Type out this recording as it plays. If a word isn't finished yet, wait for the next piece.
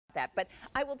that. But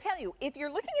I will tell you, if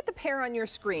you're looking at the pair on your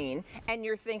screen and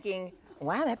you're thinking,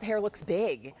 wow, that pair looks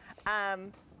big.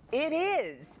 It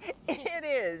is. It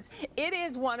is. It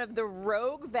is one of the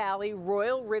Rogue Valley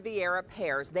Royal Riviera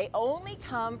pears. They only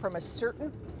come from a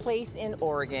certain place in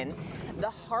Oregon. The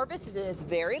harvest is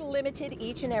very limited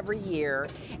each and every year.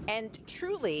 And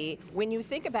truly, when you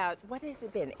think about, what has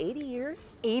it been, 80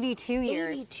 years? 82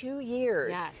 years. 82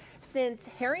 years. Yes. Since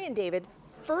Harry and David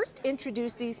first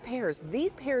introduced these pears.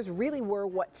 These pears really were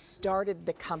what started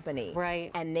the company. Right.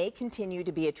 And they continue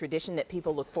to be a tradition that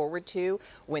people look forward to.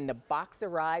 When the box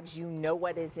arrives, you know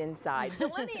what is inside. So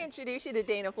let me introduce you to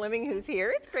Dana Fleming, who's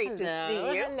here. It's great to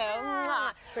see you. Hello.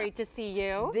 Great to see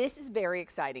you. This is very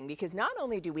exciting because not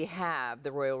only do we have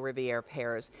the Royal Riviera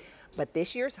pears, but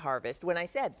this year's harvest, when I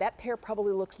said that pear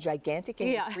probably looks gigantic in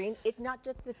your screen, it's not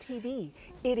just the TV,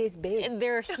 it is big.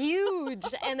 They're huge,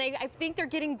 and I think they're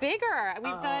getting bigger.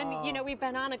 We've done, you know, we've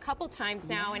been on a couple times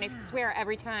now, and I swear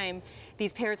every time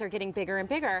these pears are getting bigger and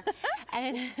bigger.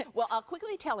 And well, I'll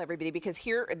quickly tell everybody because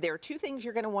there are two things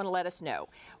you're going to want to let us know.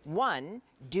 One,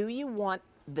 do you want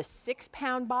the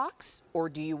 6-pound box or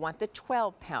do you want the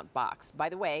 12-pound box? By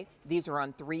the way, these are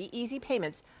on 3 easy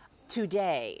payments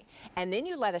today. And then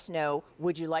you let us know,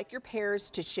 would you like your pears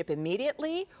to ship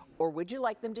immediately or would you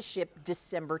like them to ship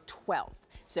December 12th?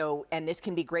 So, and this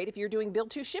can be great if you're doing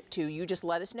build to, ship to, you just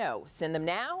let us know. Send them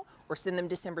now or send them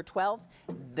December 12th.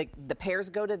 The pears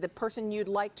go to the person you'd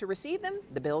like to receive them,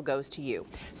 the bill goes to you.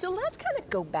 So let's kind of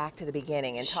go back to the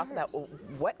beginning and talk about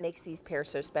what makes these pears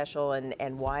so special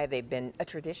and why they've been a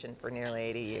tradition for nearly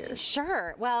 80 years.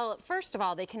 Sure. Well, first of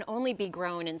all, they can only be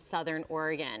grown in southern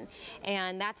Oregon,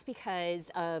 and that's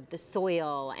because of the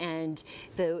soil and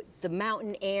the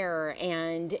mountain air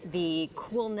and the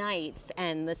cool nights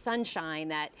and the sunshine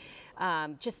that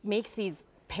just makes these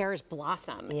pears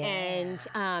blossom. Yeah.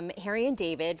 And Harry and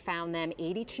David found them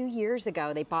 82 years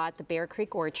ago. They bought the Bear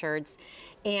Creek orchards,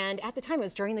 and at the time it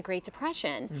was during the Great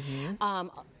Depression.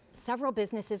 Several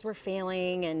businesses were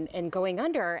failing and going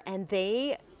under, and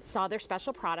they saw their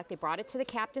special product. They brought it to the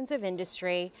captains of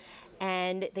industry,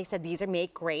 and they said these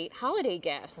make great holiday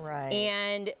gifts. Right.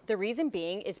 And the reason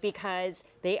being is because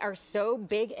they are so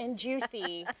big and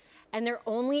juicy. And they're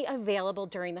only available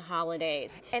during the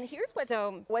holidays. And here's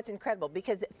what's incredible,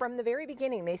 because from the very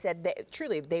beginning they said that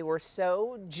truly they were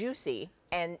so juicy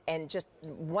and just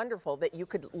wonderful that you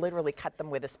could literally cut them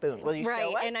with a spoon. Will you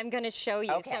show us? And I'm going to show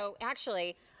you. Okay. So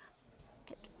actually,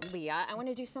 Leah, I want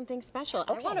to do something special.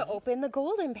 I want to open the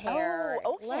golden pear.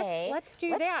 Oh, okay. Let's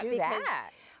do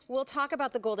that. We'll talk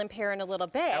about the golden pear in a little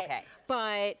bit. Okay.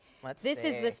 But this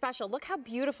is the special. Look how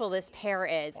beautiful this pear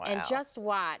is. Wow. And just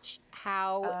watch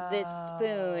how this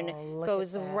spoon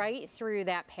goes right through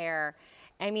that pear.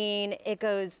 I mean, it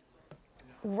goes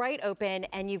right open,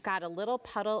 and you've got a little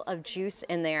puddle of juice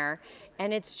in there.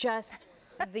 And it's just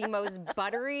the most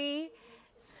buttery,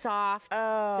 soft,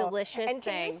 delicious and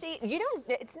can you see,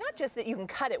 it's not just that you can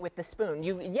cut it with the spoon.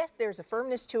 Yes, there's a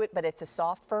firmness to it, but it's a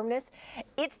soft firmness.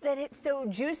 It's that it's so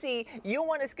juicy, you'll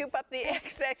want to scoop up the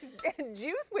excess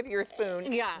juice with your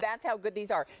spoon. Yeah. That's how good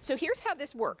these are. So here's how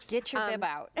this works. Get your bib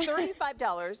out.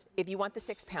 $35 if you want the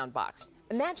 6-pound box.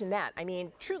 Imagine that. I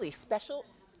mean, truly special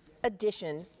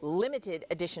edition, limited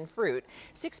edition fruit.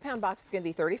 6-pound box is going to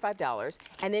be $35.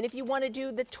 And then if you want to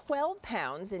do the 12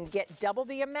 pounds and get double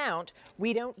the amount,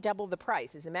 we don't double the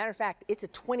price. As a matter of fact, it's a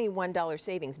 $21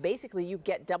 savings. Basically, you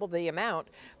get double the amount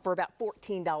for about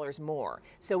 $14 more.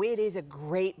 So it is a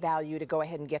great value to go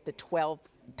ahead and get the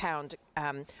 12-pound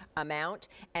amount.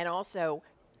 And also,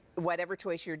 whatever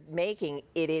choice you're making,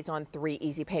 it is on 3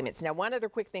 easy payments. Now, one other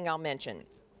quick thing I'll mention,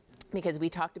 because we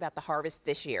talked about the harvest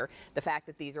this year, the fact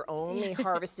that these are only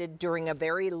harvested during a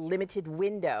very limited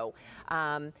window.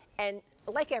 And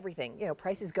like everything,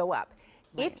 prices go up.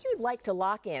 Right. If you'd like to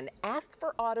lock in, ask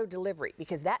for auto delivery,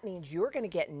 because that means you're going to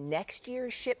get next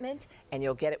year's shipment, and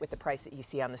you'll get it with the price that you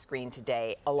see on the screen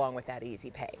today, along with that easy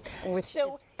pay. Which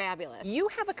is fabulous. You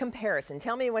have a comparison.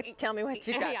 Tell me what you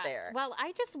got there. Well,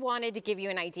 I just wanted to give you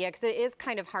an idea, because it is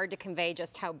kind of hard to convey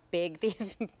just how big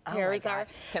these pears are.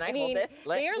 Can I hold this?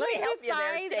 They're like the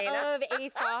size of a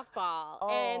softball.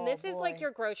 And this is like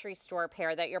your grocery store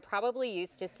pear that you're probably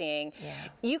used to seeing. Yeah.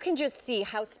 You can just see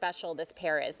how special this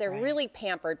pear is. They're really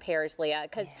pampered pears, Leah,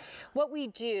 because what we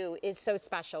do is so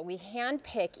special. We hand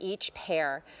pick each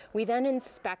pear, we then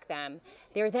inspect them,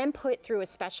 They're then put through a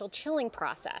special chilling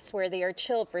process where they are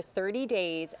chilled for 30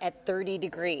 days at 30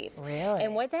 degrees. Really?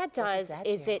 And what that does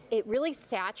is it really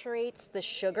saturates the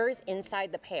sugars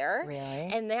inside the pear. Really?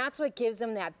 And that's what gives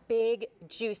them that big,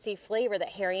 juicy flavor that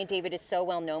Harry and David is so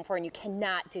well known for, and you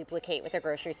cannot duplicate with a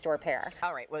grocery store pear.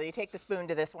 All right, well, you take the spoon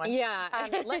to this one. Yeah.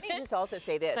 Let me just also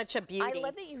say this. Such a beauty. I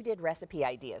love that you did recipe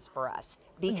ideas for us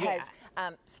because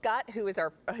Scott, who is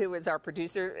our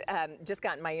producer, just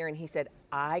got in my ear and he said,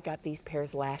 I got these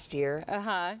pears last year,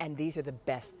 and these are the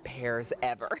best pears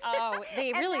ever. Oh,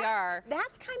 they really are.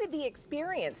 That's kind of the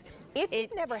experience. If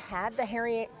you've never had the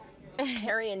Harry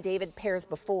and David pears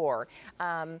before,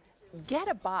 get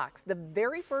a box. The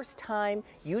very first time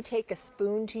you take a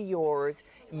spoon to yours,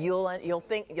 you'll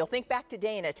think back to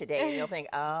Dana today, and you'll think,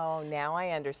 oh, now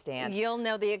I understand. You'll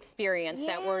know the experience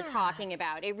that we're talking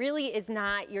about. It really is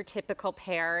not your typical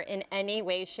pear in any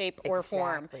way, shape, or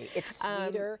form. It's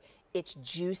sweeter. It's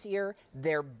juicier.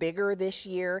 They're bigger this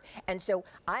year. And so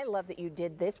I love that you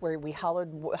did this where we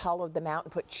hollowed them out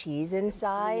and put cheese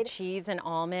inside. Cheese and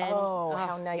almonds. Oh,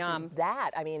 how nice is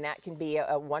that? I mean, that can be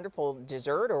a wonderful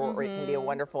dessert or it can be a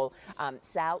wonderful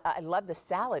salad. I love the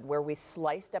salad where we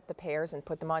sliced up the pears and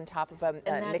put them on top of a mixed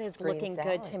green salad. And that is looking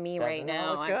good to me right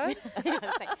now. Look good?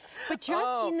 But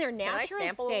just in their natural can I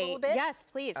sample state. A little bit? Yes,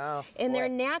 please. Oh, in their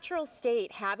natural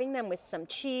state, having them with some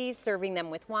cheese, serving them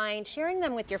with wine, sharing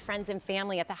them with your friends and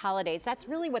family at the holidays. That's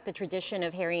really what the tradition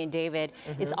of Harry and David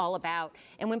is all about.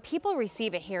 And when people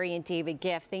receive a Harry and David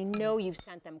gift, they know you've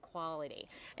sent them quality.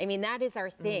 I mean, that is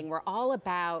our thing. We're all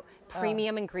about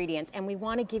premium ingredients, and we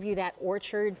want to give you that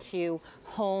orchard to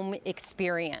home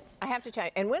experience. I have to tell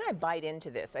you, and when I bite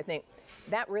into this, I think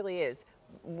that really is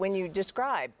when you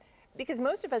describe, because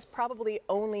most of us probably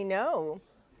only know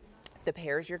the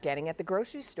pears you're getting at the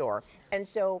grocery store. And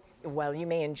so while you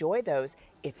may enjoy those,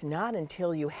 it's not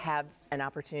until you have an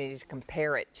opportunity to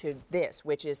compare it to this,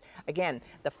 which is, again,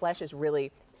 the flesh is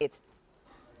really, it's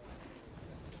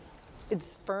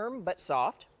firm but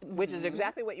soft, which is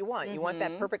exactly what you want. You want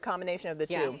that perfect combination of the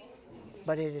two.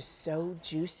 But it is so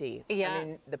juicy. Yes. I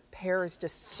mean, the pear is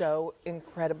just so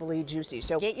incredibly juicy.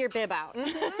 So get your bib out.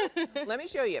 Let me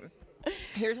show you.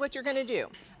 Here's what you're going to do.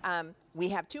 We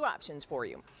have two options for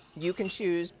you. You can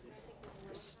choose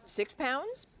 6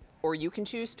 pounds or you can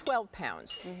choose 12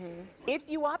 pounds. If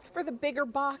you opt for the bigger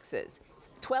boxes,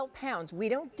 12 pounds, we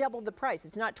don't double the price.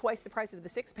 It's not twice the price of the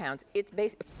 6 pounds. It's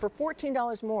for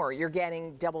 $14 more, you're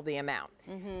getting double the amount.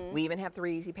 We even have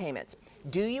 3 easy payments.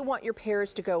 Do you want your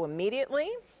pears to go immediately?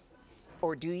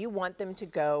 Or do you want them to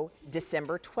go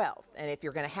December 12th? And if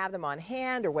you're going to have them on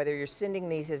hand or whether you're sending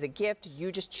these as a gift,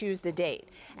 you just choose the date.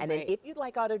 And then if you'd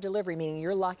like auto delivery, meaning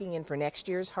you're locking in for next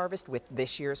year's harvest with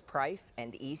this year's price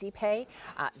and easy pay,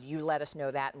 you let us know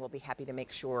that and we'll be happy to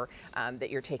make sure that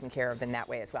you're taken care of in that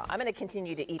way as well. I'm going to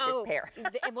continue to eat this pear.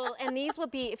 Well, and these will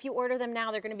be, if you order them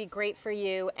now, they're going to be great for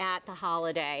you at the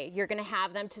holiday. You're going to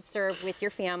have them to serve with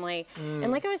your family.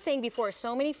 And like I was saying before,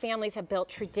 so many families have built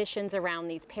traditions around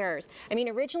these pears. I mean,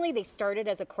 originally they started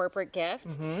as a corporate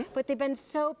gift, but they've been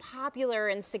so popular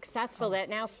and successful that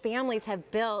now families have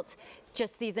built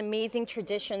just these amazing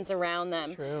traditions around them.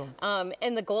 It's true.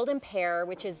 And the golden pear,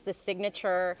 which is the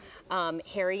signature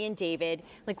Harry and David,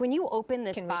 like when you open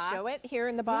this box. Can we show it here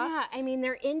in the box? Yeah, I mean,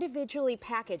 they're individually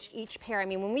packaged, each pear. I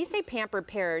mean, when we say pampered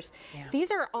pears,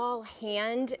 these are all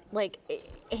hand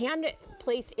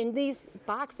placed in these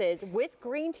boxes with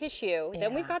green tissue.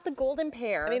 Then we've got the golden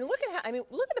pear. I mean, look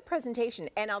at the presentation.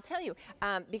 And I'll tell you,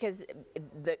 because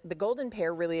the golden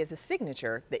pear really is a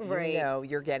signature that you know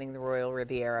you're getting the Royal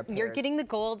Riviera pears. You're getting the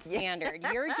gold standard.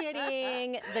 You're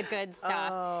getting the good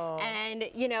stuff. And,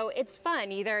 you know, it's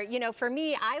fun. Either, you know, for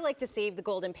me, I like to save the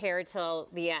golden pear till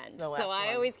the end. So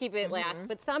I always keep it last.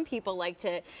 But some people like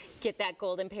to get that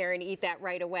golden pear and eat that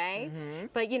right away.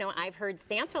 But, you know, I've heard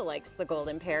Santa likes the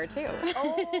golden pear too.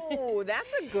 Oh,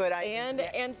 that's a good idea.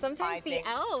 And sometimes the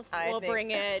elf will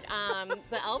bring it.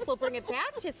 The elf will bring it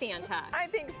back to Santa. I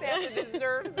think Santa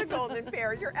deserves the golden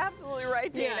pear. You're absolutely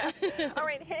right, Dana. All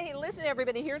right, hey, listen,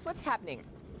 everybody. Here's what's happening.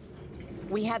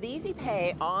 We have easy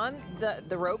pay on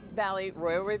the Rope Valley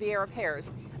Royal Riviera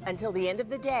pears until the end of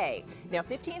the day. Now,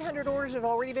 1,500 orders have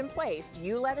already been placed.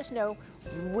 You let us know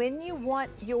when you want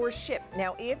yours shipped.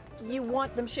 Now, if you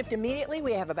want them shipped immediately,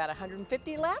 we have about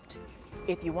 150 left.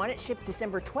 If you want it shipped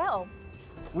December 12th,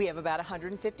 we have about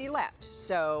 150 left.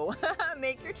 So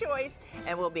make your choice,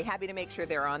 and we'll be happy to make sure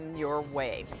they're on your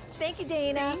way. Thank you,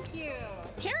 Dana. Thank you.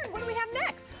 Sharon, what do we have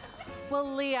next?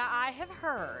 Well, Leah, I have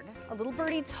heard, a little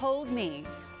birdie told me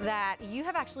that you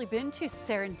have actually been to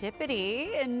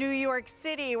Serendipity in New York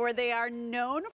City, where they are known